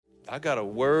I got a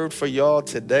word for y'all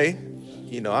today.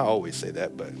 You know, I always say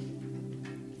that, but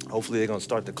hopefully they're going to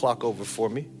start the clock over for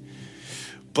me.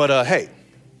 But hey,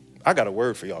 I got a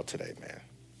word for y'all today, man.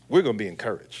 We're going to be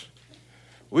encouraged.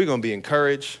 We're going to be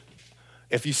encouraged.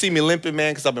 If you see me limping,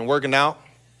 man, because I've been working out,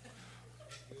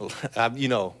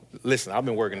 listen, I've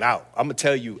been working out. I'm going to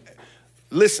tell you,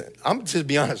 listen, I'm going to just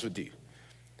be honest with you.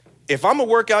 If I'm going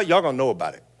to work out, y'all going to know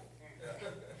about it.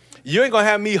 You ain't going to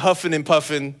have me huffing and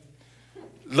puffing.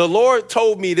 The Lord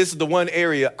told me this is the one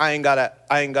area I ain't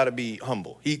gotta be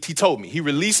humble. He told me. He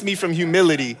released me from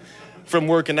humility from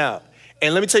working out.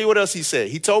 And let me tell you what else he said.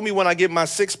 He told me when I get my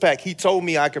six-pack, he told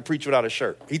me I could preach without a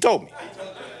shirt. He told me.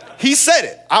 He said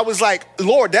it. I was like,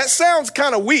 Lord, that sounds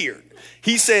kind of weird.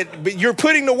 He said, but you're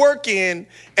putting the work in,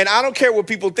 and I don't care what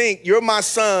people think. You're my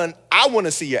son. I want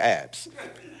to see your abs.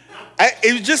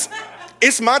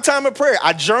 It's my time of prayer.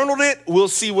 I journaled it. We'll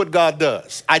see what God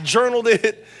does. I journaled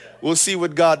it. We'll see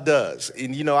what God does.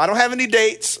 And, I don't have any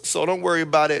dates, so don't worry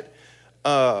about it.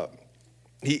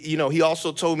 He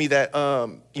also told me that,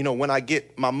 when I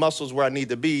get my muscles where I need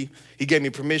to be, he gave me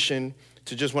permission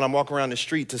to just, when I'm walking around the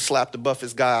street, to slap the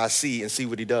buffest guy I see and see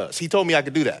what he does. He told me I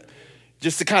could do that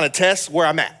just to kind of test where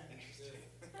I'm at.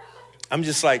 I'm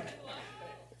just like,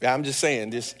 I'm just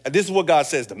saying this is what God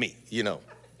says to me,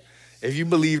 If you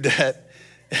believe that,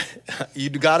 you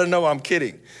got to know I'm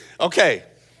kidding. Okay.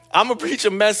 I'm going to preach a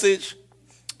message.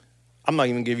 I'm not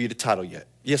even going to give you the title yet.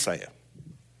 Yes, I am.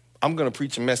 I'm going to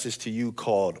preach a message to you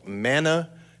called Manna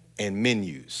and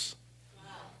Menus.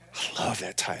 I love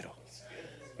that title.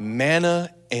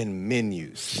 Manna and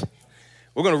Menus.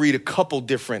 We're going to read a couple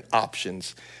different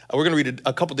options. We're going to read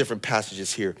a couple different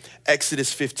passages here.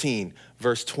 Exodus 15,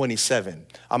 verse 27.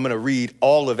 I'm going to read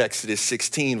all of Exodus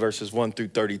 16, verses 1 through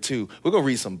 32. We're going to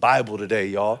read some Bible today,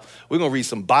 y'all. We're going to read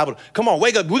some Bible. Come on,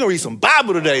 wake up. We're going to read some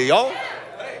Bible today, y'all.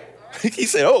 He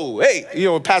said, oh, hey.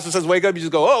 When pastor says wake up, you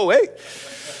just go, oh, hey.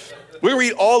 We're going to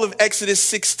read all of Exodus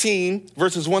 16,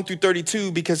 verses 1 through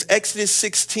 32, because Exodus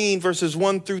 16, verses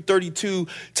 1 through 32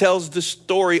 tells the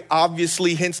story,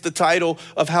 obviously, hence the title,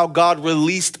 of how God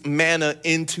released manna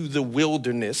into the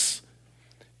wilderness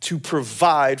to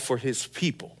provide for his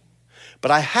people.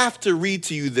 But I have to read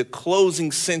to you the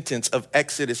closing sentence of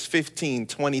Exodus 15,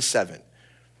 27.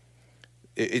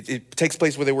 It takes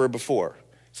place where they were before.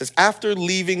 It says, after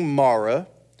leaving Marah,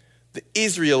 the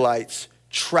Israelites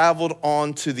traveled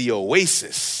on to the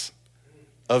Oasis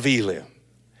of Elim,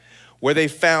 where they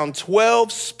found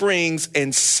 12 springs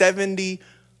and 70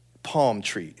 palm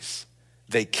trees.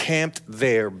 They camped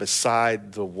there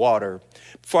beside the water.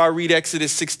 Before I read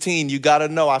Exodus 16, you got to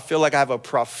know, I feel like I have a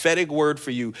prophetic word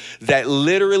for you that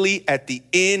literally at the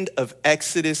end of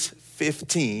Exodus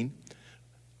 15,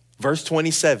 verse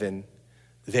 27,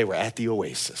 they were at the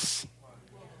Oasis.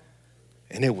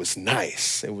 And it was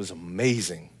nice. It was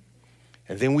amazing.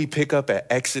 And then we pick up at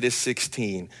Exodus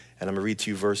 16, and I'm going to read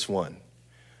to you verse 1.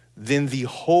 Then the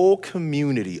whole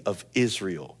community of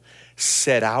Israel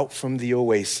set out from the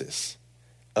Oasis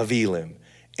of Elim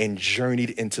and journeyed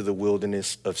into the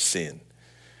wilderness of Sin.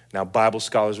 Now, Bible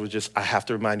scholars I have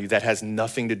to remind you, that has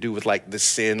nothing to do with like the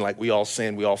sin, like we all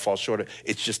sin, we all fall short of.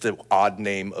 It's just an odd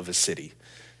name of a city.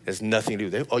 It has nothing to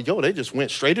do with they just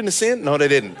went straight into sin? No, they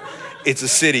didn't. It's a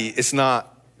city. It's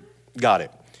not. Got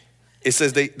it. It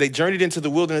says they journeyed into the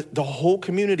wilderness. The whole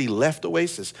community left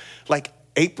Oasis. Like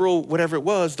April, whatever it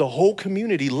was, the whole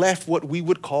community left what we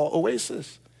would call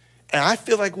Oasis. And I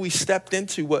feel like we stepped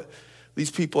into what these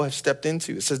people have stepped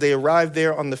into. It says they arrived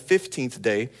there on the 15th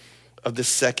day of the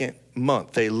second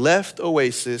month. They left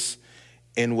Oasis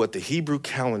in what the Hebrew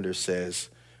calendar says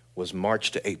was March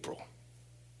to April.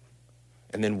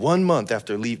 And then 1 month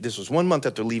after this was 1 month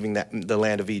after leaving the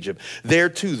land of Egypt. There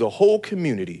too, the whole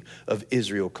community of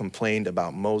Israel complained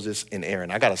about Moses and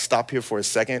Aaron. I got to stop here for a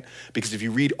second, because if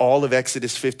you read all of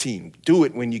Exodus 15, do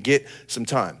it when you get some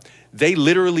time. They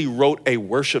literally wrote a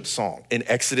worship song in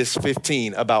Exodus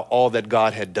 15 about all that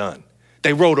God had done.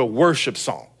 They wrote a worship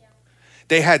song.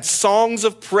 They had songs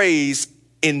of praise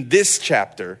in this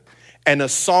chapter and a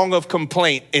song of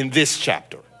complaint in this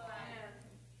chapter.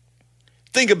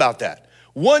 Think about that.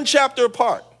 One chapter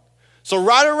apart. So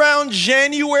right around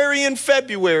January and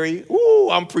February,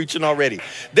 I'm preaching already.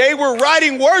 They were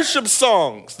writing worship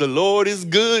songs. The Lord is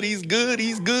good, he's good,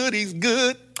 he's good, he's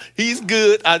good, he's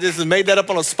good. I just made that up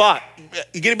on the spot.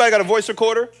 Anybody got a voice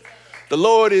recorder? The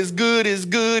Lord is good, is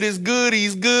good, is good,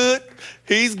 he's good,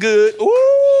 he's good.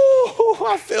 Ooh,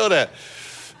 I feel that.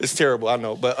 It's terrible, I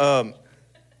know. But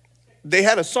they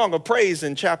had a song of praise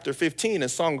in chapter 15, a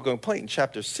song of complaint in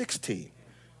chapter 16.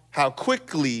 How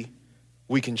quickly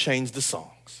we can change the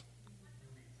songs.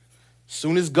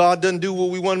 Soon as God doesn't do what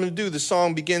we want him to do, the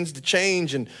song begins to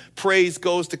change and praise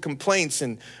goes to complaints.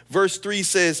 And verse 3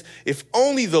 says, if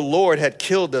only the Lord had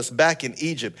killed us back in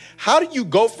Egypt. How do you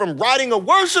go from writing a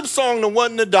worship song to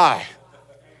wanting to die?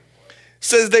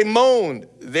 Says they moaned.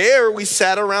 There we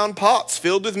sat around pots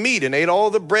filled with meat and ate all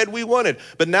the bread we wanted.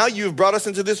 But now you've brought us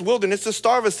into this wilderness to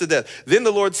starve us to death. Then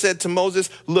the Lord said to Moses,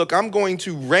 look, I'm going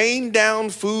to rain down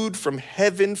food from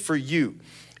heaven for you.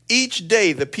 Each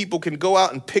day, the people can go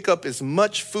out and pick up as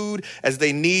much food as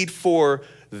they need for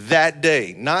that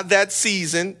day. Not that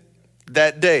season,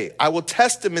 that day. I will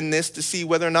test them in this to see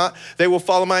whether or not they will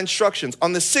follow my instructions.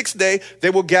 On the 6th day, they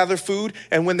will gather food,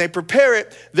 and when they prepare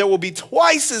it, there will be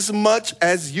twice as much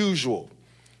as usual.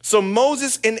 So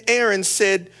Moses and Aaron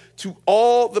said to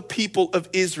all the people of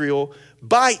Israel,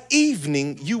 by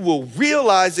evening, you will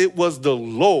realize it was the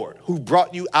Lord who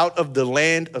brought you out of the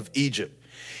land of Egypt.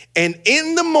 And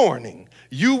in the morning,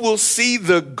 you will see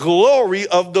the glory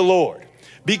of the Lord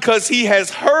because he has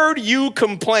heard you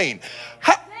complain.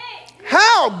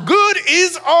 How good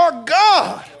is our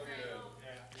God?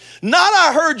 Not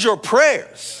I heard your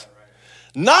prayers.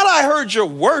 Not I heard your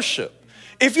worship.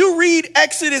 If you read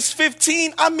Exodus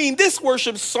 15, this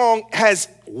worship song has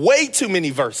way too many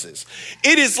verses.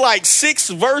 It is like 6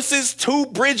 verses, 2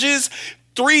 bridges,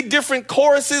 3 different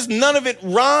choruses, none of it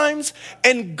rhymes.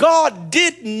 And God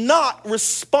did not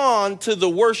respond to the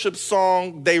worship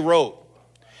song they wrote.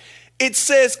 It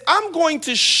says, I'm going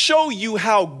to show you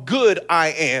how good I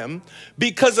am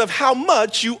because of how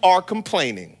much you are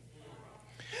complaining.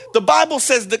 The Bible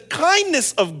says the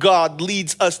kindness of God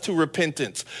leads us to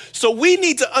repentance. So we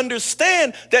need to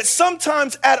understand that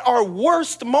sometimes at our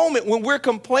worst moment, when we're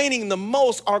complaining the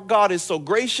most, our God is so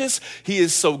gracious. He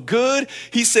is so good.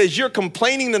 He says, you're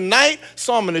complaining tonight,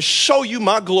 so I'm going to show you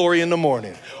my glory in the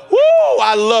morning. Woo,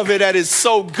 I love it. That is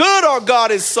so good. Our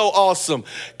God is so awesome.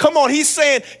 Come on. He's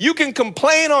saying you can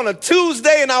complain on a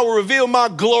Tuesday and I will reveal my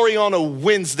glory on a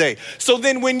Wednesday. So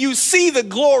then when you see the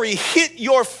glory hit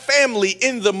your family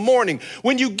in the morning,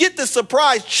 when you get the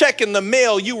surprise check in the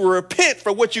mail, you will repent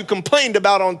for what you complained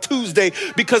about on Tuesday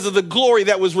because of the glory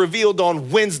that was revealed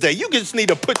on Wednesday. You just need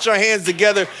to put your hands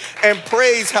together and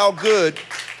praise how good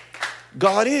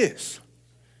God is.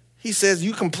 He says,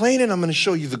 you complaining, I'm going to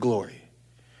show you the glory.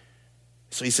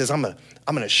 So he says, I'm going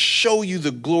to show you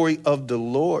the glory of the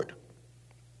Lord.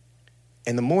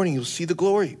 In the morning, you'll see the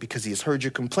glory because he has heard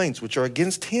your complaints, which are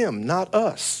against him, not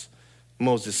us,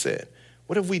 Moses said.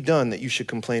 What have we done that you should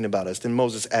complain about us? Then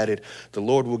Moses added, the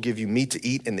Lord will give you meat to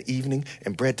eat in the evening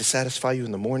and bread to satisfy you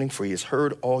in the morning, for he has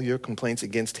heard all your complaints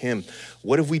against him.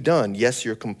 What have we done? Yes,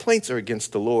 your complaints are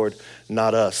against the Lord,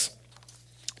 not us.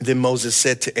 Then Moses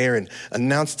said to Aaron,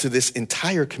 announce to this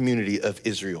entire community of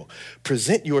Israel,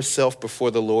 present yourself before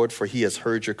the Lord, for he has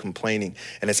heard your complaining.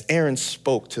 And as Aaron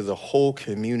spoke to the whole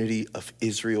community of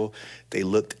Israel, they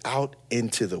looked out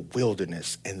into the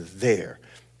wilderness, and there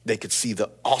they could see the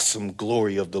awesome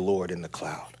glory of the Lord in the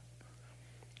cloud.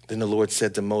 Then the Lord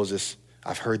said to Moses,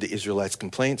 I've heard the Israelites'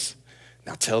 complaints.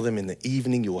 Now tell them in the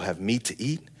evening you will have meat to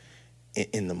eat.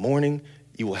 In the morning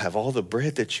you will have all the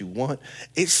bread that you want.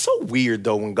 It's so weird,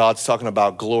 though, when God's talking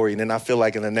about glory, and then I feel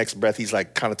like in the next breath, he's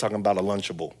like kind of talking about a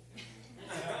Lunchable.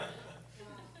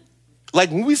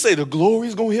 Like when we say the glory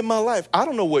is going to hit my life, I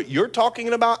don't know what you're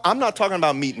talking about. I'm not talking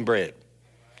about meat and bread.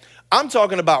 I'm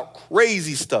talking about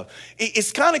crazy stuff.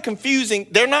 It's kind of confusing.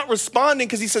 They're not responding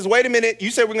because he says, wait a minute, you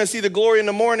said we're going to see the glory in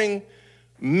the morning,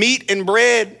 meat and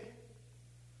bread.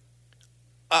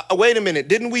 Wait a minute,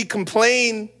 didn't we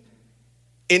complain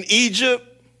in Egypt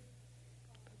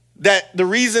that the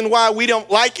reason why we don't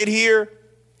like it here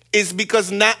is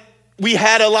because we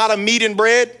had a lot of meat and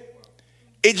bread?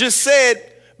 It just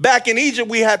said back in Egypt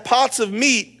we had pots of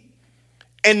meat,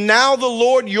 and now the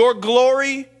Lord, your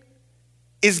glory,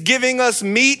 is giving us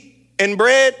meat and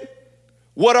bread.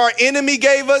 What our enemy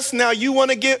gave us, now you want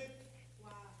to get?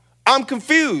 Wow. I'm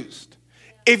confused.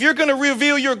 If you're going to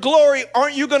reveal your glory,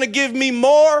 aren't you going to give me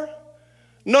more?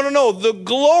 No. The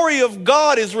glory of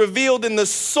God is revealed in the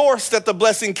source that the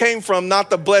blessing came from, not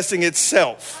the blessing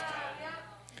itself.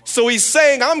 So he's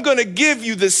saying, I'm going to give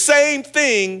you the same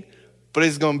thing, but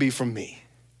it's going to be from me.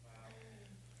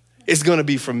 It's going to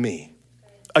be from me.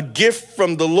 A gift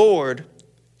from the Lord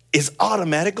is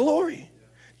automatic glory.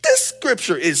 This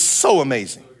scripture is so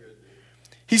amazing.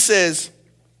 He says,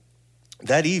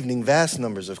 that evening, vast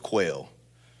numbers of quail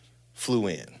flew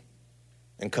in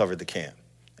and covered the camp.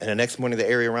 And the next morning, the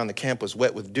area around the camp was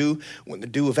wet with dew. When the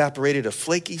dew evaporated, a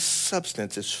flaky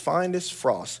substance as fine as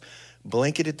frost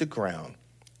blanketed the ground.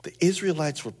 The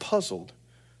Israelites were puzzled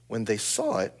when they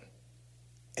saw it,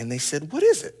 and they said, what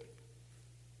is it?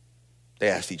 They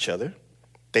asked each other.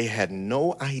 They had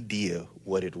no idea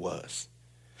what it was.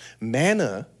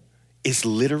 Manna is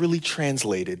literally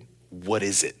translated, what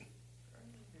is it?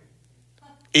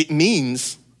 It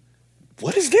means,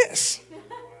 what is this?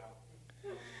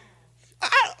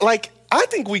 I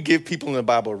think we give people in the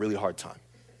Bible a really hard time.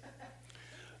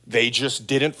 They just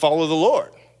didn't follow the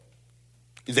Lord.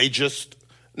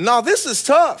 No, this is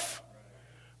tough.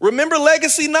 Remember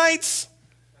Legacy Nights?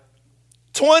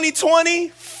 2020,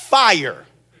 fire.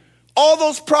 All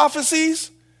those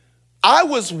prophecies. I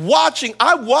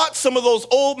watched some of those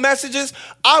old messages.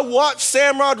 I watched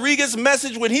Sam Rodriguez's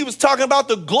message when he was talking about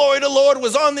the glory of the Lord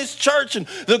was on this church and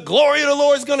the glory of the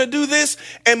Lord is going to do this.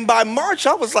 And by March,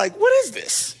 I was like, what is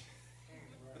this?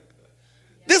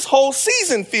 This whole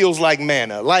season feels like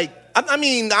manna.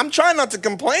 I'm trying not to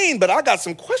complain, but I got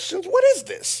some questions. What is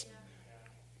this?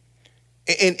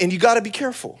 And you got to be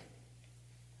careful.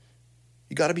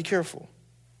 You got to be careful.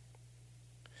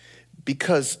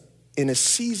 Because in a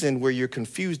season where you're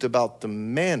confused about the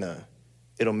manna,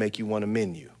 it'll make you want a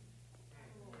menu.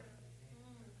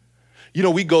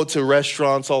 We go to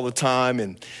restaurants all the time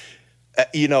and,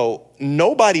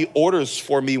 nobody orders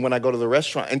for me when I go to the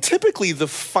restaurant. And typically the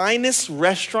finest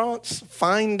restaurants,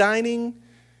 fine dining,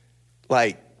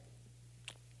 like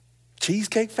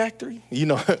Cheesecake Factory,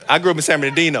 I grew up in San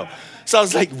Bernardino. So I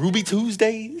was like Ruby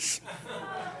Tuesdays.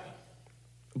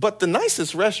 But the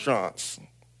nicest restaurants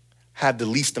have the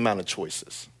least amount of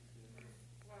choices.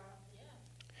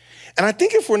 And I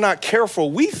think if we're not careful,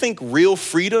 we think real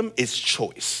freedom is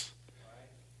choice.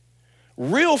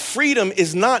 Real freedom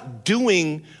is not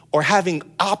doing or having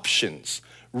options.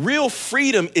 Real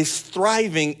freedom is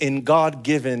thriving in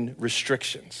God-given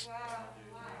restrictions.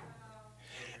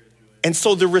 And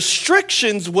so the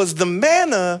restrictions was the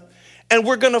manna, and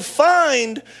we're going to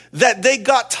find that they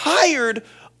got tired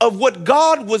of what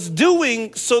God was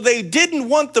doing, so they didn't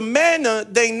want the manna,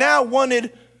 they now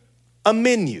wanted a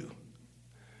menu.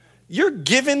 You're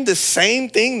given the same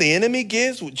thing the enemy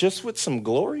gives, just with some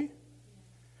glory.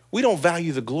 We don't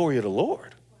value the glory of the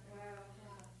Lord.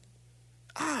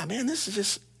 Man, it's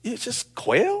just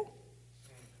quail?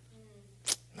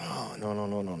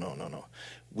 No.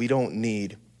 We don't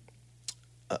need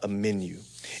a menu.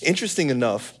 Interesting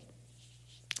enough,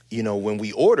 when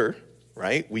we order,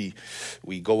 right? We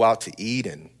go out to eat,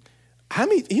 and how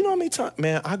many times,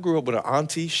 man, I grew up with an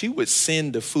auntie. She would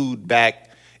send the food back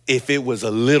if it was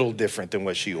a little different than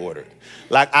what she ordered.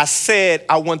 Like I said,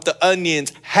 I want the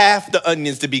onions, half the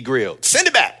onions to be grilled. Send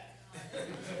it back.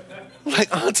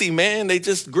 Like, auntie, man, they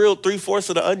just grilled 3/4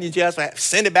 of the onions you asked for.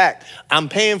 Send it back. I'm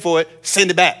paying for it. Send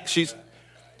it back.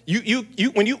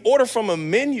 When you order from a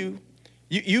menu,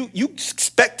 you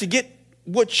expect to get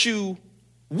what you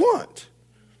want.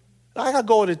 I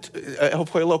go to El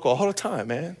Pollo Loco all the time,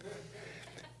 man.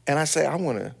 And I say, I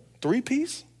want a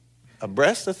 3-piece, a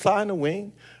breast, a thigh, and a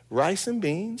wing, rice and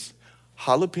beans,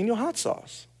 jalapeno hot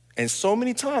sauce. And so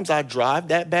many times I drive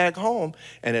that bag home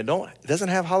and it doesn't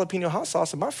have jalapeno hot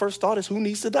sauce. And my first thought is, who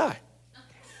needs to die?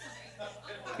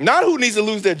 Not who needs to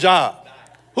lose their job.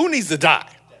 Who needs to die?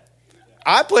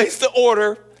 I place the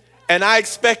order and I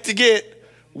expect to get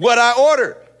what I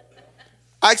ordered.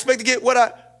 I expect to get what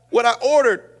I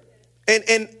ordered.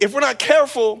 And if we're not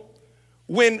careful,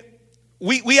 when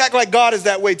we act like God is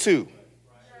that way too.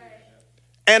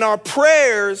 And our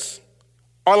prayers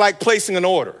are like placing an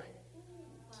order.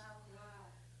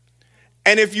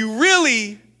 And if you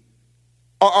really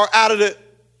are out of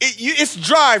it's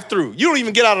drive-through. You don't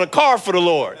even get out of the car for the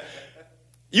Lord.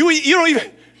 You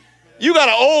got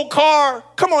an old car.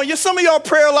 Come on, some of y'all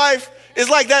prayer life is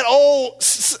like that old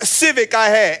Civic I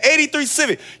had, 83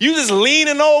 Civic. You just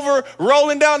leaning over,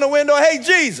 rolling down the window. Hey,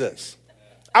 Jesus,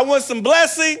 I want some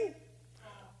blessing,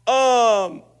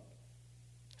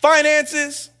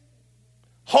 finances,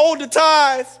 hold the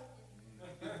tithe.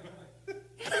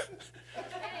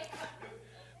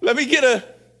 Let me get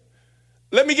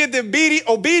the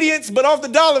obedience, but off the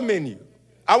dollar menu.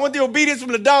 I want the obedience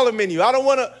from the dollar menu. I don't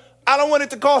want it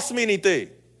to cost me anything.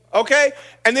 Okay?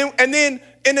 And then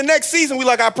in the next season,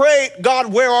 I prayed,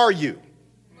 God, where are you?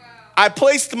 Wow. I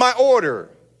placed my order.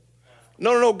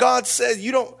 No. God says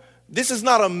this is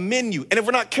not a menu. And if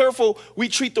we're not careful, we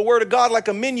treat the word of God like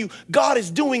a menu. God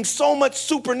is doing so much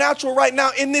supernatural right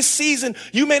now in this season.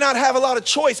 You may not have a lot of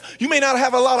choice. You may not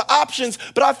have a lot of options,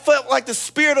 but I felt like the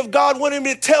Spirit of God wanted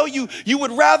me to tell you, you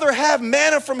would rather have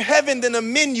manna from heaven than a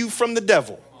menu from the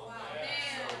devil.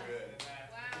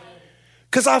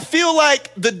 Because I feel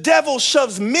like the devil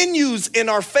shoves menus in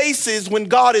our faces when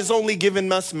God is only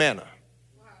giving us manna.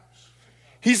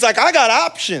 He's like, I got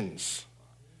options.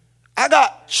 I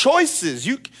got choices.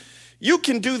 You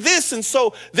can do this. And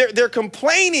so they're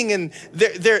complaining and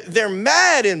they're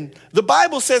mad. And the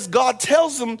Bible says God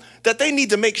tells them that they need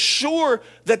to make sure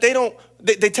that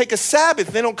they take a Sabbath.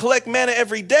 They don't collect manna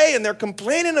every day. And they're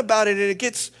complaining about it. And it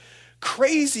gets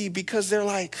crazy because they're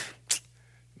like,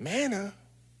 manna?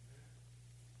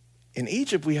 In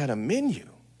Egypt, we had a menu.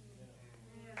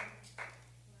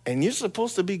 And you're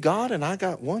supposed to be God and I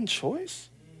got one choice?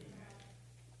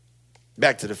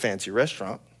 Back to the fancy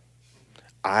restaurant.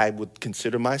 I would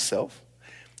consider myself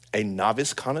a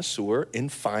novice connoisseur in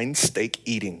fine steak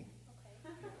eating.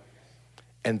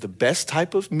 And the best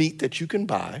type of meat that you can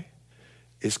buy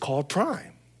is called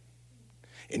prime.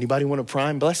 Anybody want a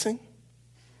prime blessing?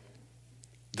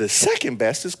 The second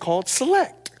best is called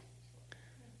select.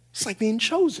 It's like being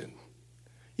chosen.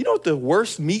 You know what the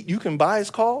worst meat you can buy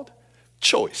is called?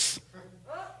 Choice.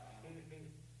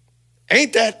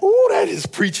 Ain't that, that is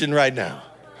preaching right now.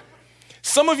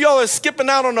 Some of y'all are skipping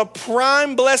out on a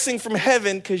prime blessing from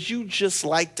heaven because you just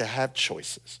like to have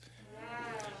choices.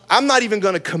 I'm not even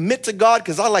going to commit to God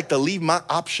because I like to leave my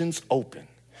options open.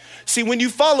 See, when you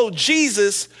follow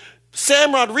Jesus,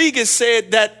 Sam Rodriguez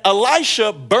said that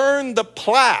Elisha burned the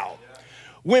plow.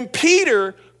 When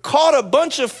Peter caught a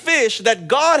bunch of fish that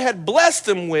God had blessed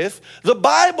him with, the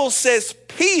Bible says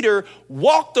Peter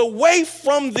walked away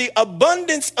from the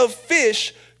abundance of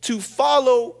fish to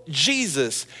follow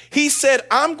Jesus. He said,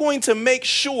 I'm going to make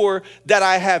sure that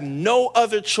I have no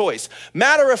other choice.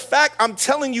 Matter of fact, I'm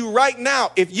telling you right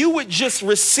now, if you would just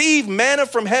receive manna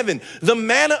from heaven, the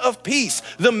manna of peace,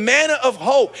 the manna of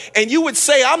hope, and you would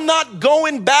say, I'm not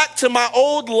going back to my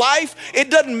old life. It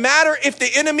doesn't matter if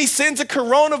the enemy sends a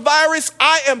coronavirus.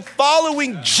 I am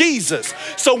following Jesus.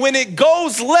 So when it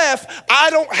goes left,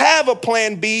 I don't have a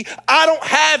plan B. I don't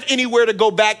have anywhere to go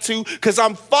back to because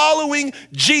I'm following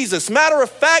Jesus. Matter of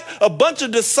fact, a bunch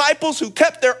of disciples who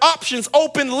kept their options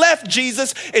open left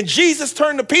Jesus, and Jesus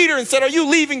turned to Peter and said, are you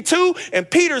leaving too? And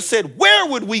Peter said, where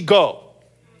would we go?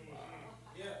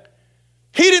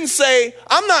 He didn't say,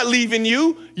 I'm not leaving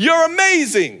you. You're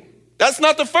amazing. That's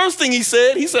not the first thing he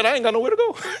said. He said, I ain't got nowhere to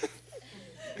go.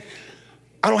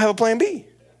 I don't have a plan B.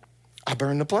 I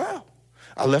burned the plow.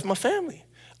 I left my family.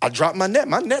 I dropped my net.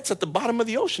 My net's at the bottom of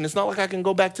the ocean. It's not like I can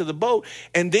go back to the boat.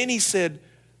 And then he said,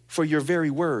 for your very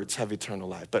words have eternal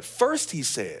life. But first he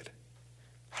said,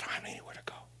 I don't have anywhere to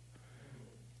go.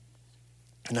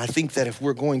 And I think that if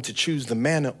we're going to choose the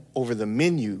manna over the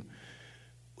menu,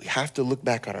 we have to look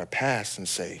back at our past and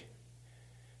say,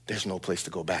 there's no place to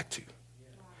go back to.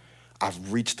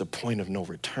 I've reached a point of no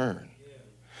return.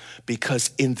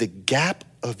 Because in the gap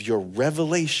of your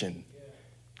revelation,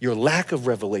 your lack of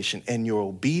revelation and your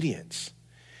obedience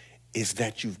is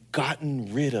that you've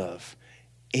gotten rid of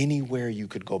anywhere you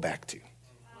could go back to.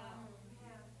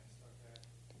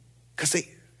 Because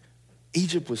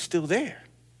Egypt was still there.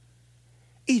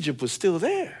 Egypt was still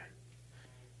there.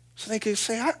 So they could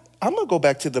say, I'm going to go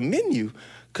back to the menu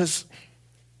because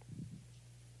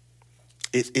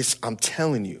I'm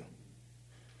telling you,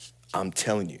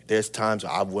 there's times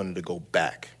I wanted to go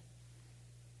back.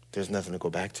 There's nothing to go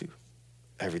back to.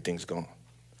 Everything's gone.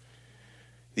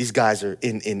 These guys are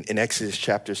in Exodus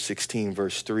chapter 16,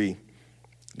 verse 3.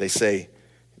 They say,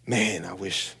 man, I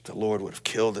wish the Lord would have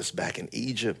killed us back in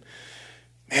Egypt.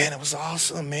 Man, it was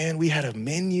awesome, man. We had a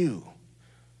menu.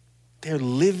 They're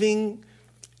living,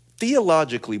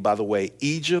 theologically, by the way,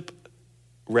 Egypt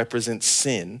represents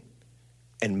sin.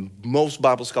 And most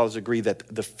Bible scholars agree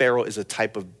that the Pharaoh is a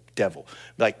type of devil.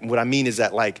 Like, what I mean is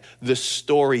that, like, the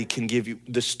story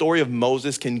of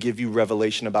Moses can give you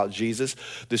revelation about Jesus.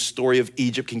 The story of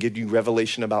Egypt can give you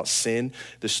revelation about sin.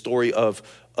 The story of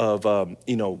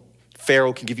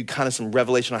Pharaoh can give you kind of some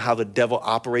revelation on how the devil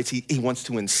operates. He wants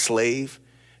to enslave.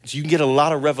 So you can get a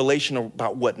lot of revelation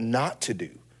about what not to do.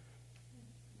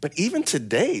 But even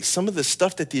today, some of the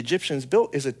stuff that the Egyptians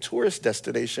built is a tourist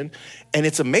destination. And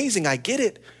it's amazing, I get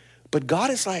it. But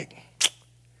God is like,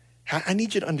 I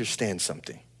need you to understand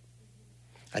something.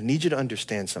 I need you to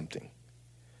understand something.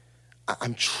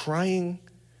 I'm trying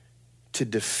to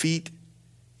defeat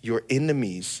your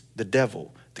enemies, the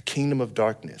devil, the kingdom of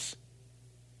darkness,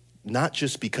 not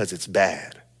just because it's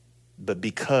bad, but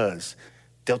because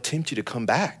they'll tempt you to come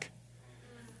back,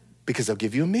 because they'll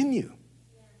give you a menu.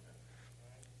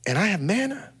 And I have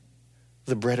manna,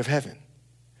 the bread of heaven.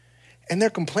 And they're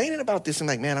complaining about this and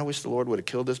like, man, I wish the Lord would have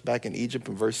killed us back in Egypt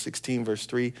in verse 16, verse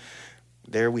 3.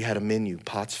 There we had a menu,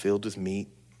 pots filled with meat,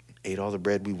 ate all the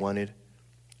bread we wanted.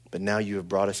 But now you have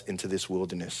brought us into this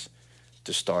wilderness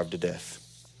to starve to death.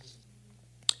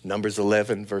 Numbers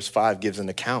 11, verse 5 gives an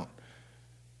account.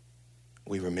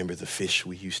 We remember the fish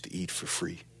we used to eat for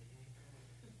free.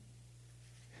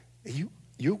 You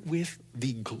You're with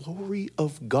the glory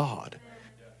of God,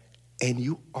 and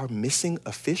you are missing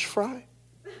a fish fry?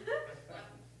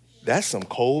 That's some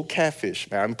cold catfish,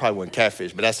 man. I probably wasn't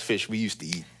catfish, but that's the fish we used to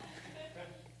eat.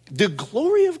 The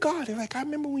glory of God. And like, I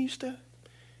remember we used to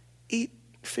eat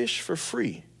fish for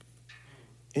free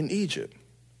in Egypt.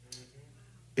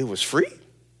 It was free.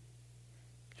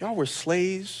 Y'all were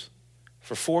slaves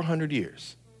for 400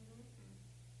 years.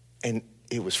 And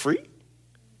it was free.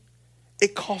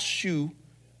 It cost you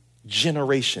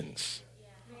generations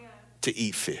to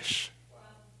eat fish.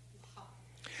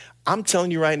 I'm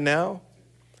telling you right now,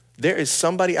 there is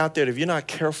somebody out there that if you're not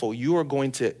careful, you are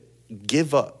going to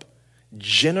give up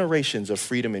generations of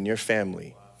freedom in your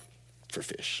family for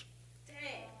fish.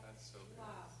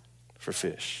 For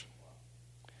fish.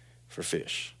 For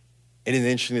fish. And then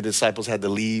interesting, the disciples had to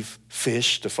leave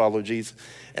fish to follow Jesus.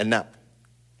 And now,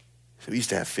 so we used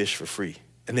to have fish for free.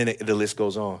 And then the list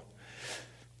goes on.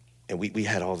 And we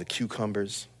had all the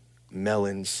cucumbers,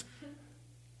 melons,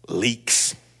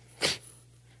 leeks.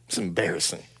 It's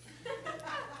embarrassing.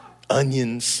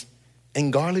 Onions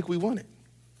and garlic we wanted.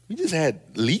 We just had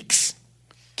leeks,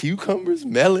 cucumbers,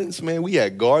 melons, man. We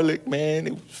had garlic, man.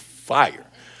 It was fire.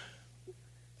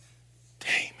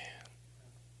 Dang,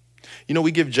 man. You know,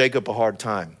 we give Jacob a hard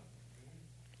time.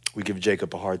 We give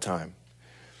Jacob a hard time.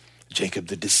 Jacob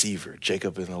the deceiver.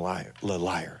 Jacob is the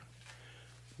liar.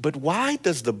 But why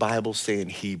does the Bible say in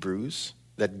Hebrews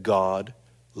that God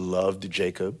loved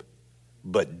Jacob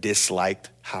but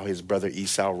disliked how his brother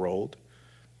Esau rolled?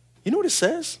 You know what it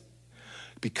says?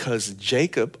 Because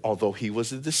Jacob, although he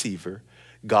was a deceiver,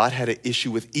 God had an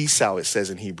issue with Esau, it says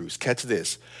in Hebrews. Catch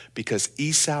this. Because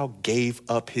Esau gave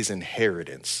up his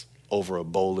inheritance over a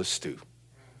bowl of stew.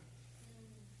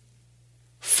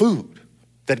 Food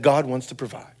that God wants to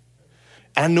provide.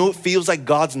 I know it feels like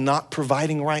God's not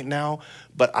providing right now,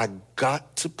 but I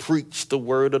got to preach the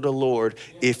word of the Lord.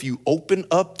 If you open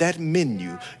up that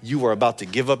menu, you are about to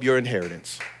give up your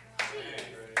inheritance.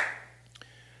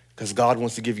 Because God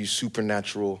wants to give you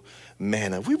supernatural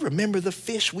manna. We remember the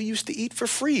fish we used to eat for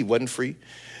free. It wasn't free.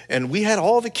 And we had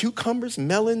all the cucumbers,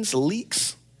 melons,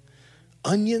 leeks,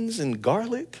 onions, and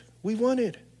garlic we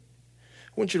wanted.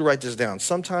 I want you to write this down.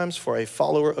 Sometimes for a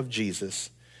follower of Jesus,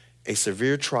 a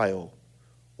severe trial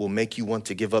will make you want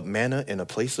to give up manna in a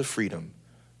place of freedom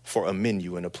for a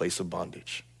menu in a place of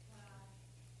bondage.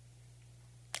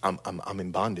 I'm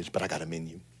in bondage, but I got a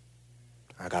menu.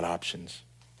 I got options.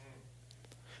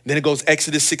 Then it goes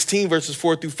Exodus 16, verses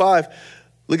 4-5.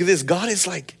 Look at this. God is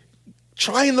like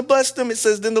trying to bless them. It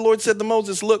says, then the Lord said to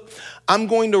Moses, look, I'm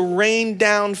going to rain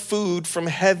down food from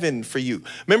heaven for you.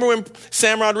 Remember when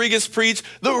Sam Rodriguez preached,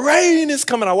 the rain is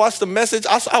coming. I watched the message.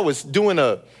 I was doing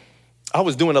a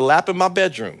lap in my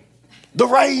bedroom. The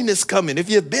rain is coming. If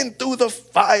you've been through the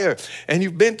fire and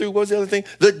you've been through, what was the other thing?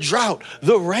 The drought.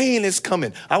 The rain is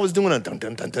coming. I was doing a dun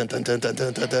dun dun dun dun dun dun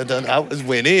dun dun dun. I was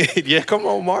went in. Yeah, come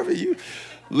on, Marvin, you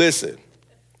listen.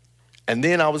 And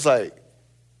then I was like,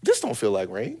 this don't feel like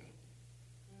rain.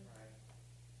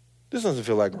 This doesn't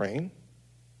feel like rain.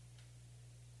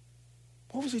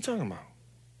 What was he talking about?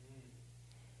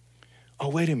 Oh,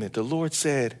 wait a minute. The Lord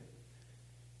said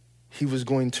he was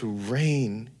going to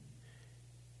rain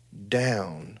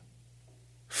down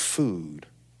food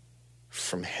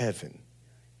from heaven.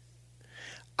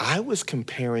 I was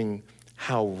comparing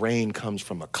how rain comes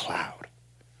from a cloud.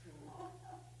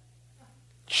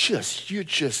 You're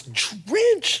just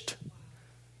drenched.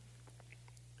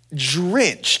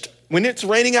 Drenched. When it's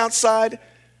raining outside,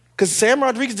 because Sam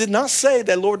Rodriguez did not say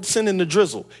that Lord sending the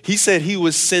drizzle. He said he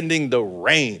was sending the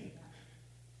rain.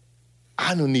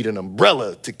 I don't need an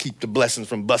umbrella to keep the blessings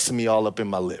from busting me all up in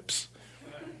my lips.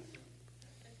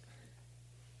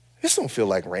 This don't feel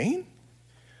like rain.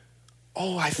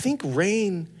 Oh, I think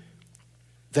rain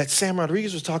that Sam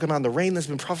Rodriguez was talking about, the rain that's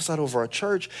been prophesied over our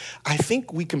church, I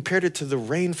think we compared it to the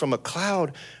rain from a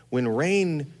cloud when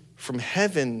rain from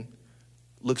heaven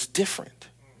looks different.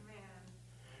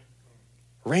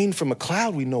 Rain from a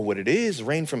cloud, we know what it is.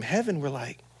 Rain from heaven, we're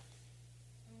like,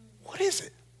 what is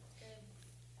it?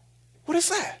 What is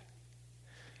that?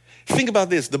 Think about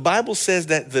this. The Bible says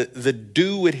that the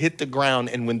dew would hit the ground,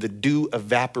 and when the dew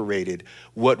evaporated,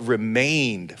 what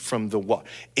remained from the water,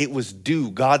 it was dew.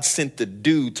 God sent the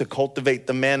dew to cultivate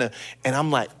the manna. And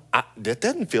I'm like, that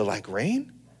doesn't feel like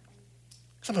rain.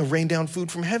 So I'm going to rain down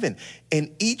food from heaven.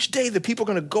 And each day, the people are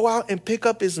going to go out and pick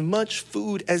up as much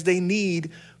food as they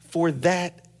need for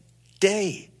that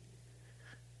day.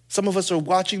 Some of us are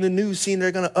watching the news, seeing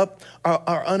they're going to up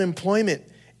our unemployment.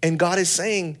 And God is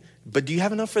saying, but do you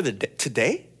have enough for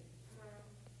today?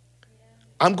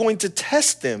 I'm going to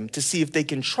test them to see if they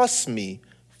can trust me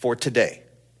for today.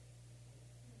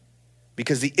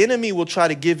 Because the enemy will try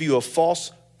to give you a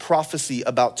false prophecy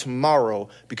about tomorrow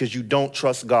because you don't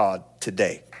trust God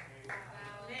today.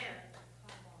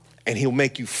 And he'll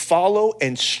make you follow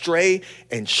and stray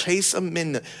and chase a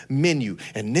menu.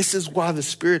 And this is why the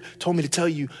Spirit told me to tell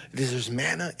you there's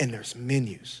manna and there's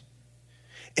menus.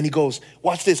 And he goes,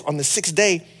 watch this. On the 6th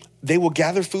day, they will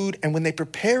gather food. And when they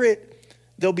prepare it,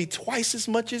 there'll be twice as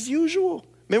much as usual.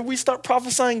 Remember we start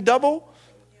prophesying double?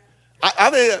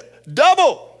 I mean,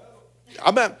 double.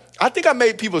 I think I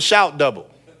made people shout double.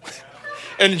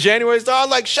 And in January, I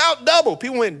was like, shout double.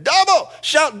 People went, double,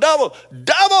 shout double,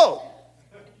 double.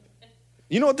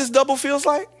 You know what this double feels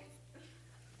like?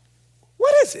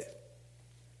 What is it?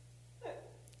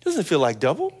 Doesn't feel like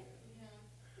double.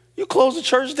 You close the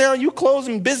church down, you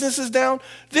closing businesses down.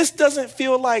 This doesn't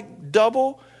feel like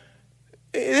double.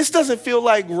 This doesn't feel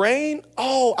like rain.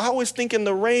 Oh, I was thinking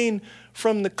the rain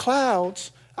from the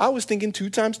clouds. I was thinking 2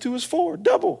 times 2 is 4,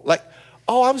 double. Like,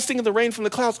 oh, I was thinking the rain from the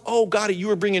clouds. Oh, got it, you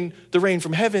were bringing the rain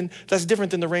from heaven. That's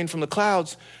different than the rain from the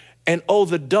clouds. And oh,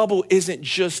 the double isn't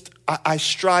just I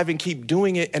strive and keep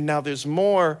doing it and now there's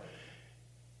more.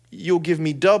 You'll give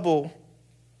me double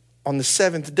on the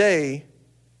 7th day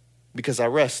because I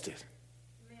rested.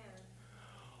 Man.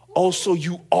 Oh, so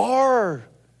you are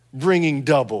bringing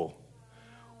double,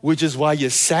 which is why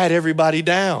you sat everybody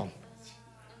down.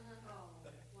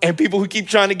 And people who keep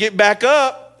trying to get back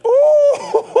up,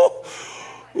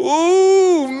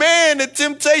 ooh, man, the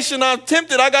temptation, I'm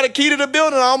tempted. I got a key to the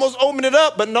building. I almost opened it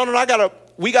up. But no,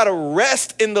 we got to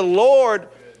rest in the Lord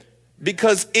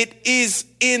because it is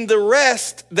in the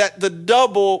rest that the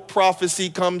double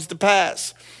prophecy comes to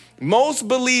pass. Most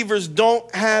believers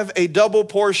don't have a double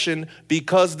portion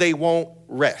because they won't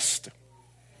rest.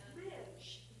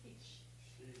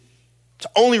 It's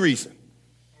the only reason.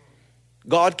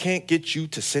 God can't get you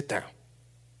to sit down.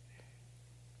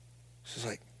 It's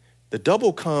like, the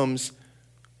double comes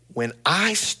when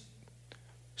I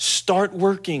start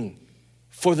working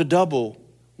for the double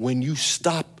when you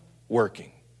stop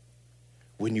working,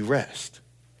 when you rest.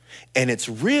 And it's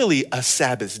really a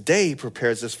Sabbath day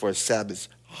prepares us for a Sabbath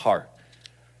heart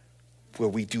where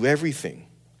we do everything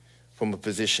from a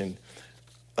position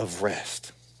of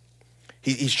rest.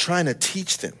 He's trying to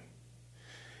teach them.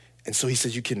 And so he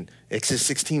says you can, Exodus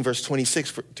 16, verse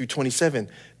 26 through 27,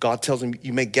 God tells him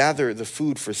you may gather the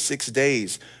food for 6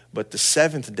 days, but the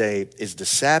 7th day is the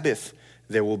Sabbath.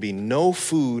 There will be no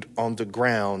food on the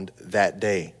ground that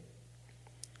day.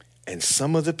 And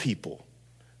some of the people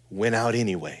went out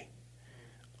anyway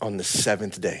on the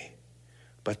 7th day,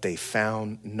 but they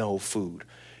found no food.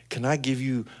 Can I give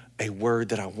you a word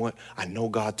that I know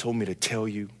God told me to tell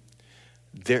you?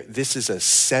 This is a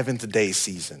 7th day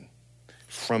season.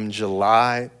 From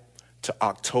July to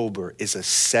October is a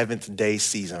 7th day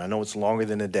season. I know it's longer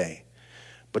than a day,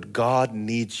 but God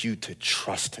needs you to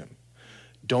trust him.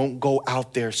 Don't go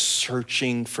out there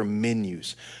searching for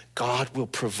menus. God will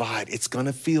provide. It's going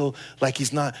to feel like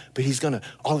he's not, but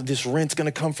all of this rent's going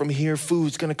to come from here.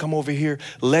 Food's going to come over here.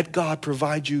 Let God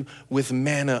provide you with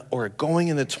manna, or going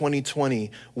into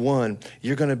 2021,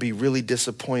 you're going to be really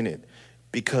disappointed.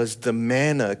 Because the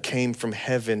manna came from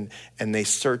heaven and they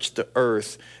searched the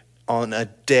earth on a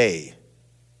day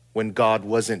when God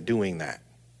wasn't doing that.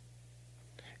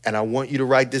 And I want you to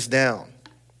write this down.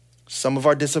 Some of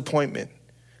our disappointment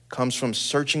comes from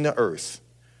searching the earth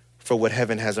for what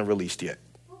heaven hasn't released yet.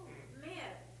 Oh, man.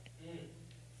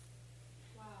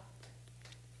 Wow.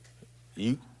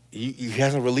 He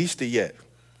hasn't released it yet.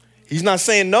 He's not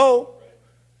saying no.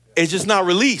 It's just not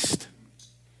released.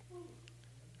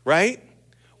 Right?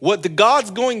 What the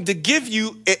God's going to give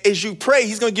you as you pray,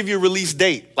 he's going to give you a release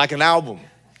date, like an album.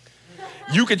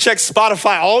 You can check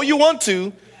Spotify all you want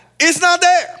to. It's not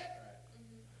there.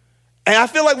 And I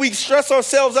feel like we stress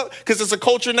ourselves up because it's a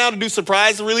culture now to do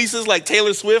surprise releases like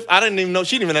Taylor Swift. I didn't even know.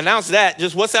 She didn't even announce that.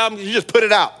 Just what's album? You just put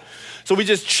it out. So we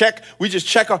just check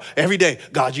every day.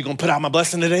 God, you going to put out my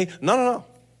blessing today? No.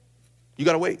 You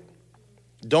got to wait.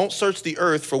 Don't search the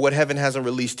earth for what heaven hasn't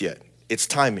released yet. It's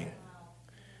timing.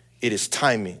 It is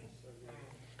timing.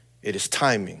 It is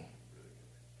timing.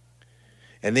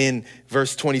 And then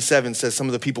verse 27 says, some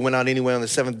of the people went out anyway on the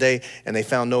 7th day and they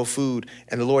found no food.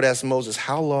 And the Lord asked Moses,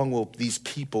 how long will these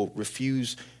people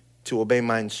refuse to obey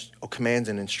my commands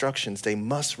and instructions? They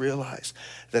must realize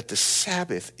that the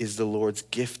Sabbath is the Lord's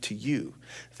gift to you.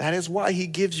 That is why he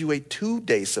gives you a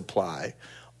 2-day supply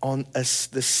on the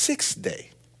 6th day.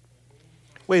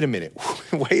 Wait a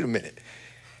minute.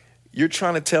 You're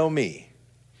trying to tell me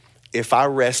if I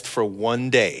rest for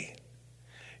 1 day,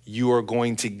 you are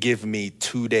going to give me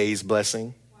 2 days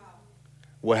blessing? Wow.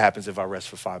 What happens if I rest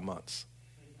for 5 months?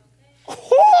 Okay.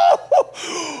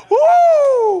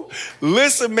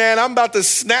 Listen, man, I'm about to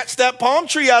snatch that palm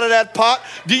tree out of that pot.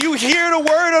 Do you hear the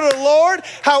word of the Lord?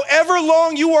 However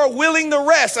long you are willing to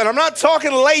rest, and I'm not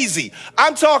talking lazy,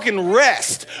 I'm talking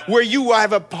rest, where you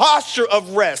have a posture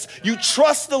of rest. You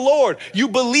trust the Lord. You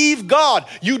believe God.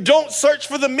 You don't search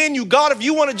for the menu. God, if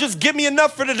you want to just give me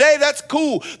enough for today, that's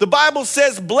cool. The Bible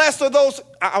says, blessed are those.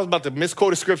 I was about to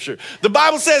misquote a scripture. The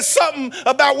Bible says something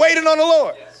about waiting on the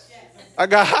Lord. I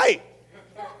got hype.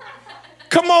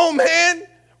 Come on, man.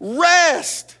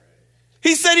 Rest.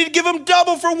 He said he'd give him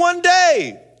double for one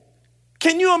day.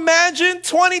 Can you imagine?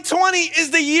 2020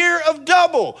 is the year of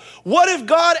double. What if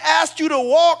God asked you to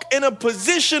walk in a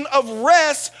position of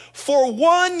rest for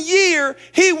 1 year?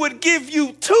 He would give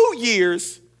you 2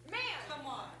 years. Man, come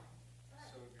on.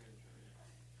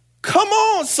 Come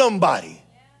on, somebody.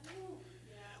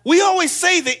 We always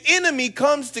say the enemy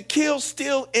comes to kill,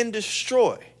 steal, and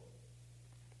destroy.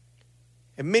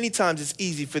 And many times it's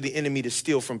easy for the enemy to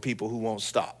steal from people who won't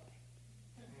stop.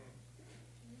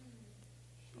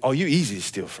 Oh, you're easy to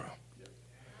steal from.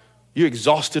 You're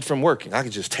exhausted from working. I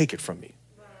can just take it from you.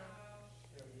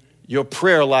 Your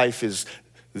prayer life is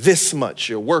this much.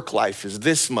 Your work life is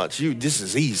this much. This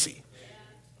is easy.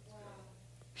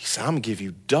 He said, I'm going to give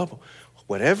you double.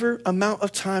 Whatever amount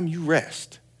of time you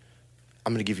rest,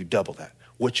 I'm going to give you double that.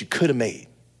 What you could have made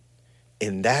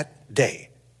in that day,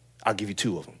 I'll give you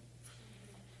 2 of them.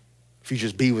 If you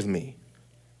just be with me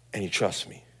and you trust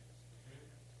me.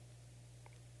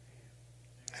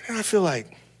 And I feel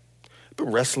like I've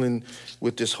been wrestling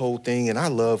with this whole thing, and I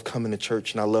love coming to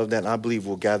church, and I love that, and I believe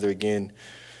we'll gather again.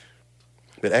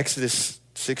 But Exodus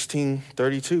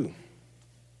 16:32,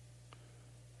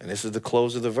 and this is the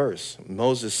close of the verse.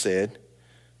 Moses said,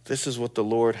 this is what the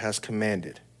Lord has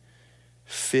commanded.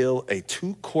 Fill a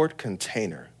 2-quart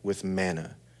container with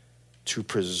manna to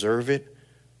preserve it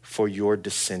for your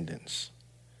descendants.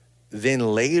 Then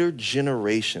later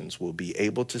generations will be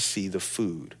able to see the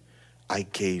food I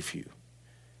gave you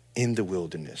in the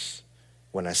wilderness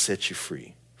when I set you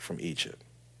free from Egypt.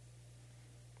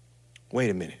 Wait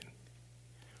a minute.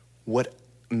 What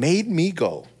made me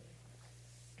go,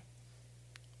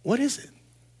 what is it?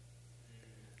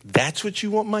 That's what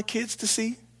you want my kids to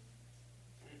see?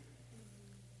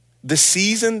 The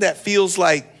season that feels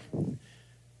like,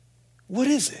 what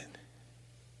is it?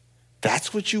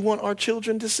 That's what you want our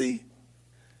children to see?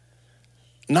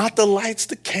 Not the lights,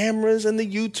 the cameras, and the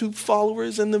YouTube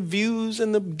followers, and the views,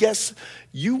 and the guests.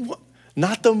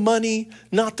 Not the money,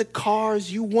 not the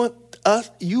cars. You want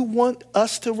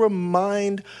us to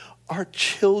remind our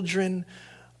children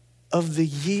of the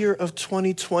year of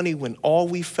 2020 when all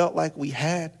we felt like we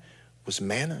had was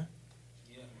manna.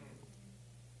 Yeah.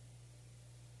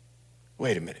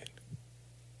 Wait a minute.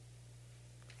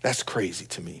 That's crazy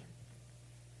to me.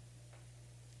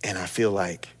 And I feel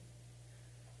like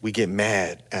we get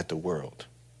mad at the world,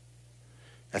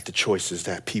 at the choices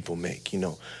that people make.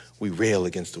 We rail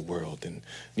against the world, and,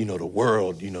 the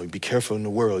world, be careful in the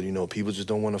world. People just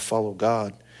don't want to follow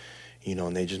God,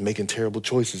 and they're just making terrible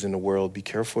choices in the world. Be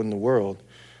careful in the world.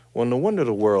 Well, no wonder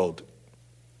the world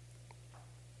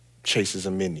chases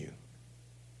a menu,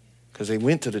 because they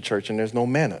went to the church and there's no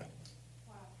manna.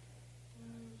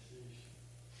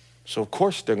 So of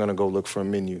course they're going to go look for a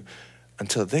menu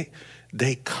until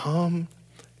they come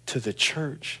to the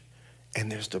church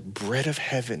and there's the bread of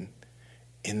heaven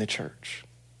in the church.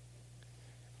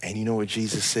 And you know what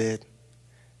Jesus said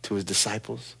to his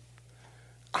disciples?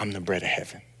 I'm the bread of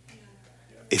heaven.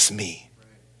 It's me.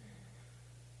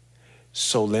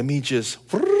 So let me just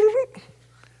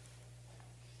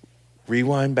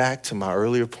rewind back to my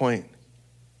earlier point.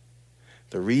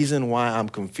 The reason why I'm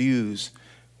confused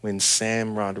when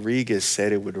Sam Rodriguez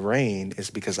said it would rain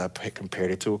is because I compared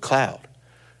it to a cloud,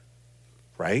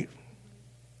 right?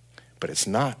 But it's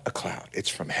not a cloud. It's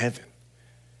from heaven.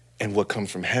 And what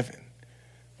comes from heaven?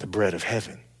 The bread of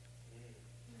heaven.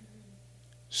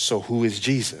 So who is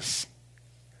Jesus?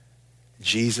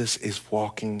 Jesus is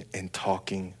walking and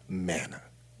talking manna.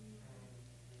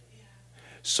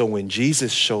 So when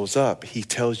Jesus shows up, he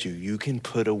tells you, you can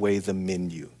put away the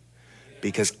menu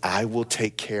because I will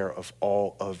take care of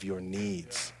all of your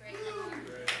needs.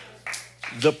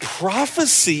 The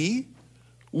prophecy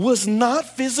was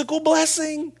not physical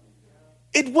blessing.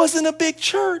 It wasn't a big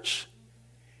church.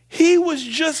 He was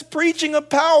just preaching a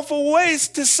powerful ways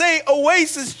to say,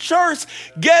 Oasis Church,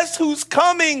 guess who's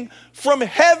coming from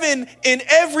heaven in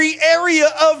every area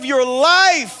of your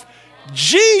life?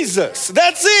 Jesus.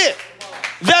 That's it.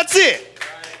 That's it.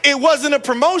 It wasn't a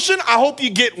promotion. I hope you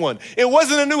get one. It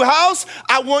wasn't a new house.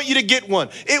 I want you to get one.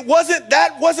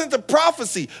 That wasn't the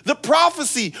prophecy. The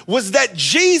prophecy was that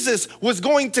Jesus was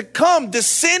going to come,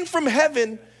 descend from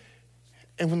heaven.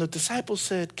 And when the disciples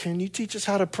said, can you teach us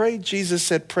how to pray? Jesus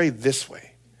said, pray this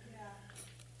way.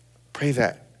 Pray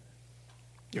that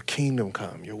your kingdom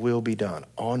come, your will be done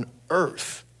on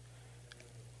earth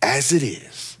as it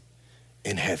is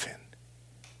in heaven.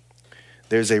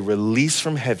 There's a release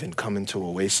from heaven coming to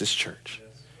Oasis Church.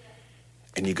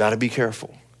 And you got to be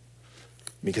careful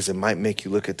because it might make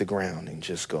you look at the ground and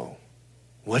just go,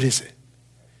 what is it?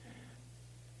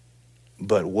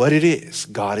 But what it is,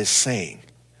 God is saying,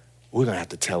 we're going to have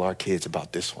to tell our kids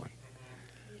about this one.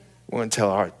 We're going to tell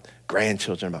our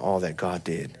grandchildren about all that God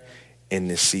did in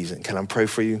this season. Can I pray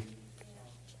for you?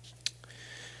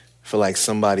 I feel like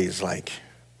somebody is like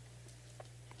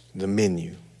the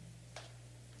menu.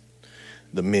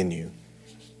 The menu.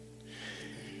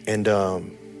 And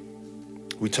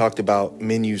we talked about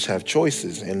menus have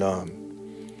choices. And,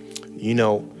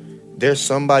 there's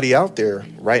somebody out there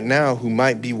right now who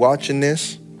might be watching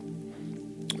this.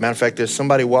 Matter of fact, there's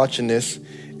somebody watching this,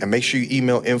 and make sure you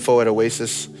email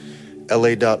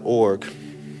info@oasisla.org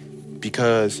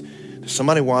because there's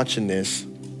somebody watching this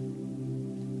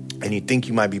and you think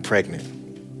you might be pregnant.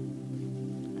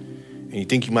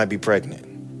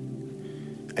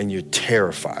 And you're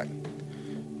terrified.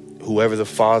 Whoever the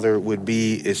father would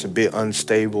be is a bit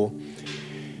unstable.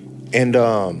 And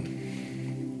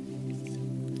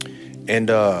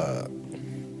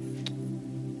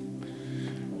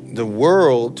the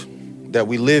world that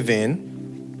we live in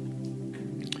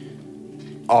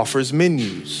offers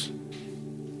menus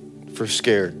for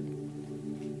scared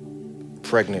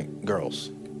pregnant girls.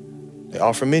 They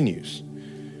offer menus.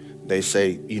 They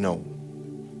say, you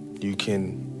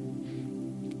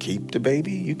can keep the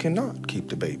baby, you cannot keep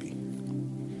the baby.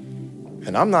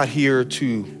 And I'm not here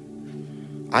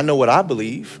I know what I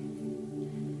believe.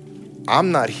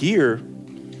 I'm not here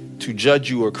to judge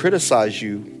you or criticize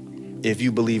you if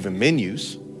you believe in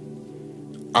menus.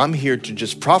 I'm here to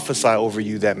just prophesy over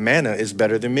you that manna is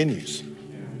better than menus.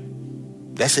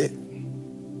 That's it.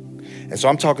 And so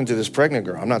I'm talking to this pregnant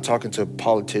girl. I'm not talking to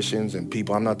politicians and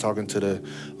people. I'm not talking to the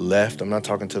left. I'm not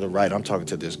talking to the right. I'm talking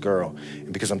to this girl.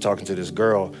 And because I'm talking to this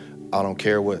girl, I don't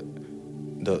care what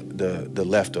the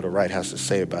left or the right has to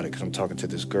say about it because I'm talking to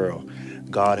this girl.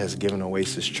 God has given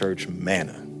Oasis Church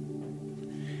manna.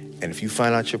 And if you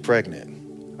find out you're pregnant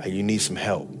and you need some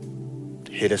help,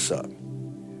 hit us up.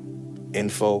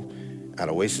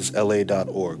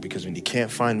 info@oasisla.org because when you can't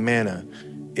find manna,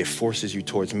 it forces you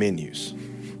towards menus.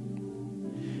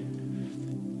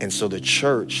 And so the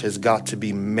church has got to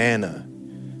be manna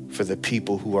for the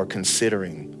people who are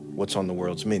considering what's on the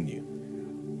world's menu.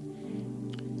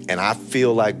 And I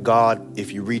feel like God,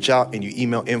 if you reach out and you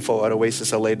email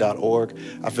info@oasisla.org,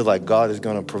 I feel like God is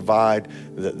going to provide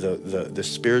the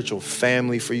spiritual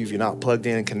family for you if you're not plugged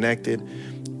in and connected.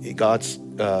 You're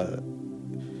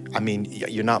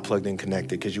not plugged in and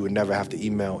connected because you would never have to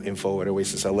email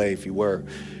info@oasisla if you were.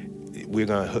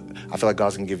 I feel like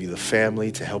God's going to give you the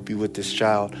family to help you with this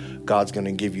child. God's going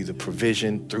to give you the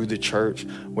provision through the church.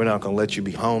 We're not going to let you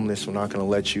be homeless. We're not going to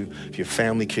let you, if your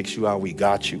family kicks you out, we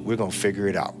got you. We're going to figure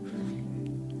it out.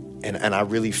 And I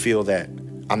really feel that,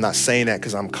 I'm not saying that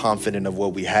because I'm confident of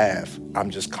what we have. I'm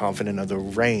just confident of the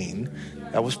rain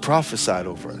that was prophesied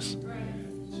over us.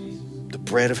 The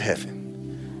bread of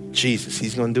heaven. Jesus,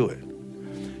 he's going to do it.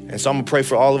 And so I'm going to pray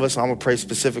for all of us. I'm going to pray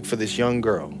specific for this young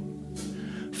girl.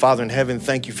 Father in heaven,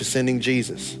 thank you for sending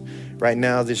Jesus. Right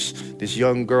now, this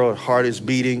young girl, her heart is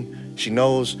beating. She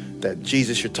knows that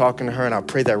Jesus, you're talking to her. And I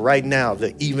pray that right now,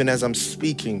 that even as I'm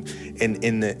speaking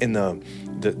in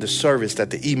the service,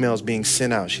 that the email is being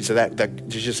sent out. She said that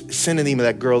just send an email.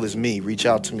 That girl is me. Reach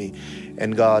out to me.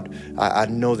 And God, I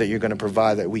know that you're going to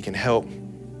provide that we can help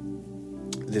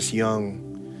this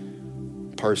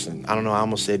young person. I don't know. I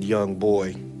almost said young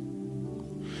boy.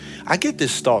 I get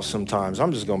this thought sometimes.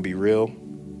 I'm just going to be real.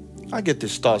 I get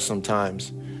this thought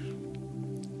sometimes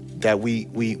that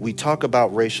we talk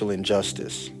about racial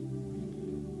injustice.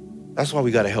 That's why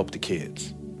we got to help the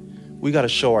kids. We got to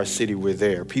show our city we're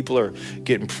there. People are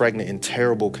getting pregnant in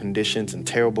terrible conditions and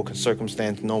terrible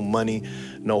circumstances, no money,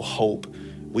 no hope.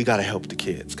 We got to help the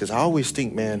kids. Because I always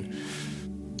think, man,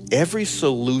 every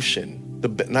solution,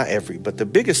 not every, but the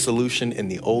biggest solution in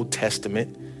the Old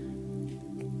Testament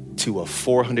to a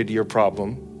 400-year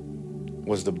problem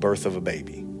was the birth of a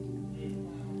baby.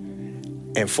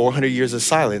 And 400 years of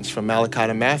silence from Malachi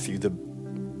to Matthew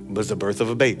was the birth of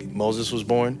a baby. Moses was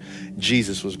born,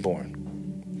 Jesus was born.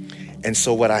 And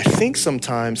so what I think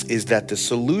sometimes is that the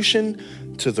solution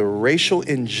to the racial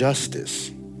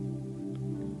injustice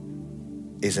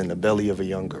is in the belly of a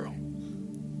young girl,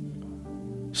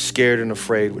 scared and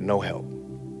afraid with no help.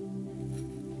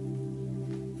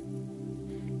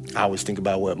 I always think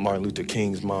about what Martin Luther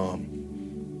King's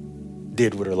mom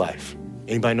did with her life.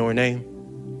 Anybody know her name?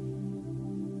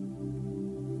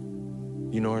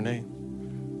 You know her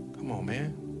name? Come on,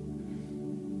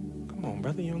 man. Come on,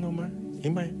 brother. You don't know Martin?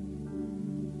 Anybody?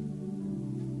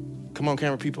 Come on,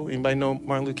 camera people. Anybody know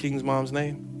Martin Luther King's mom's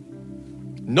name?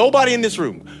 Nobody in this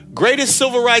room. Greatest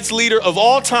civil rights leader of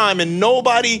all time, and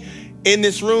nobody in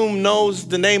this room knows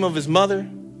the name of his mother.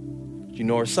 You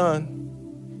know her son.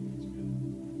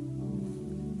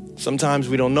 Sometimes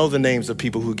we don't know the names of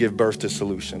people who give birth to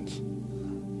solutions.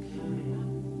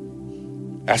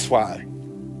 That's why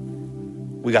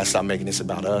we got to stop making this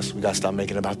about us. We got to stop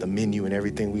making it about the menu and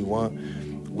everything we want.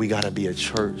 We got to be a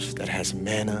church that has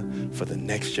manna for the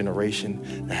next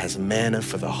generation, that has manna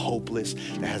for the hopeless,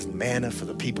 that has manna for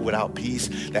the people without peace,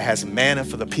 that has manna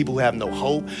for the people who have no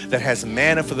hope, that has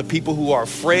manna for the people who are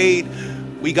afraid.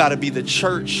 We got to be the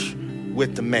church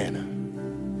with the manna.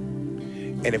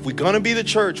 And if we're going to be the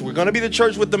church, we're going to be the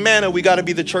church with the manna, we got to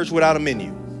be the church without a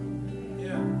menu.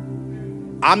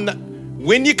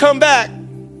 When you come back,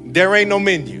 there ain't no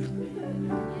menu.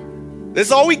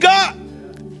 That's all we got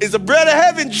is the bread of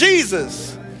heaven,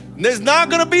 Jesus. And there's not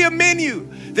going to be a menu.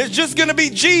 There's just going to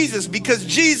be Jesus, because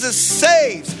Jesus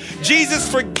saves.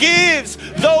 Jesus forgives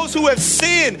those who have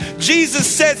sinned. Jesus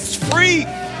sets free.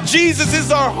 Jesus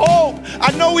is our hope.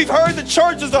 I know we've heard the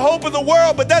church is the hope of the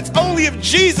world, but that's only if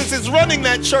Jesus is running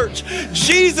that church.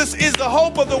 Jesus is the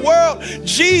hope of the world.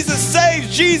 Jesus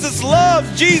saves. Jesus loves.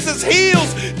 Jesus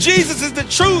heals. Jesus is the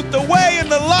truth, the way,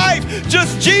 and the life.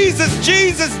 Just Jesus,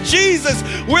 Jesus, Jesus.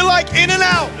 We're like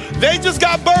In-N-Out. They just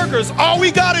got burgers. All we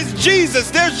got is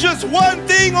Jesus. There's just one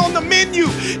thing on the menu.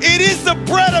 It is the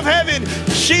bread of heaven,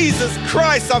 Jesus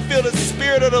Christ. I feel the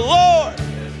Spirit of the Lord.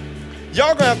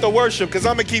 Y'all gonna have to worship, because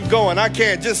I'm gonna keep going. I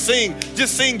can't. Just sing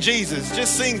Jesus.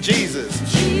 Just sing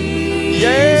Jesus.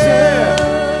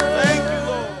 Yeah.